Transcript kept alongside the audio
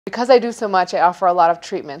Because I do so much, I offer a lot of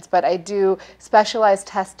treatments, but I do specialized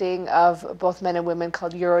testing of both men and women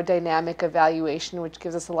called urodynamic evaluation, which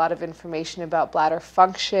gives us a lot of information about bladder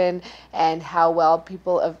function and how well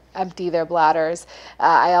people empty their bladders.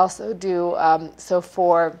 I also do, so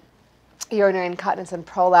for urinary incontinence and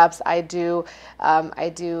prolapse, I do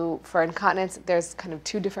for incontinence, there's kind of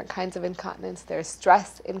two different kinds of incontinence. There's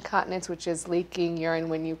stress incontinence, which is leaking urine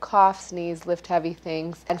when you cough, sneeze, lift heavy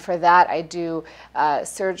things. And for that, I do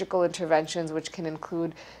surgical interventions, which can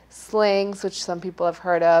include slings, which some people have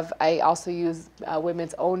heard of. I also use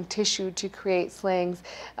women's own tissue to create slings.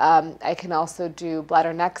 I can also do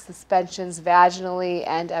bladder neck suspensions vaginally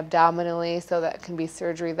and abdominally, so that can be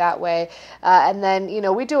surgery that way. And then,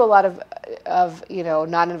 we do a lot of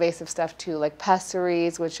non-invasive stuff too, like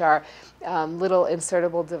pessaries, which are little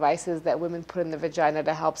insertable devices that women put in the vagina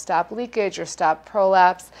to help stop leakage or stop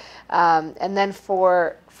prolapse. And then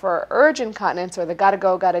for urge incontinence, or the gotta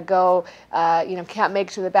go, can't make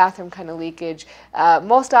it to the bathroom kind of leakage,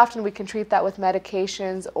 most often we can treat that with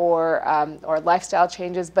medications or lifestyle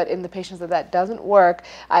changes, but in the patients that doesn't work,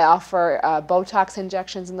 I offer Botox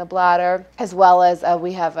injections in the bladder, as well as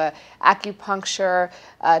we have a acupuncture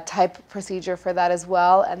type procedure for that as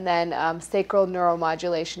well, and then sacral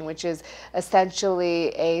neuromodulation, which is essentially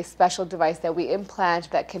a special device that we implant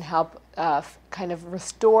that can help kind of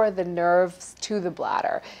restore the nerves to the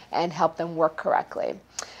bladder and help them work correctly.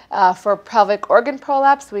 For pelvic organ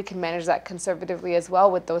prolapse, we can manage that conservatively as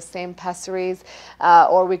well with those same pessaries,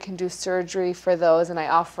 or we can do surgery for those, and I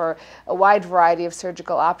offer a wide variety of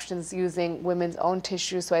surgical options using women's own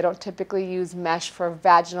tissue, so I don't typically use mesh for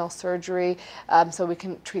vaginal surgery, so we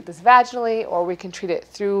can treat this vaginally, or we can treat it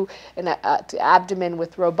through the abdomen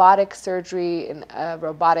with robotic surgery and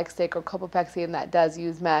robotic sacrocolpopexy, and that does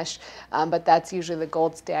use mesh, but that's usually the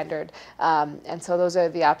gold standard. And so those are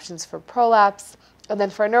the options for prolapse. And then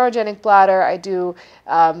for a neurogenic bladder, I do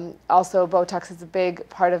also Botox is a big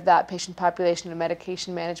part of that patient population and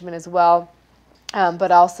medication management as well. But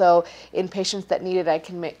also in patients that need it, I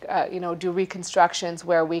can make, do reconstructions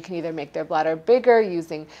where we can either make their bladder bigger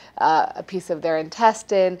using a piece of their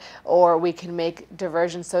intestine, or we can make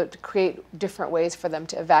diversions, so to create different ways for them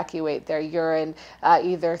to evacuate their urine,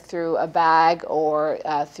 either through a bag or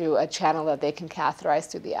through a channel that they can catheterize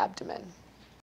through the abdomen.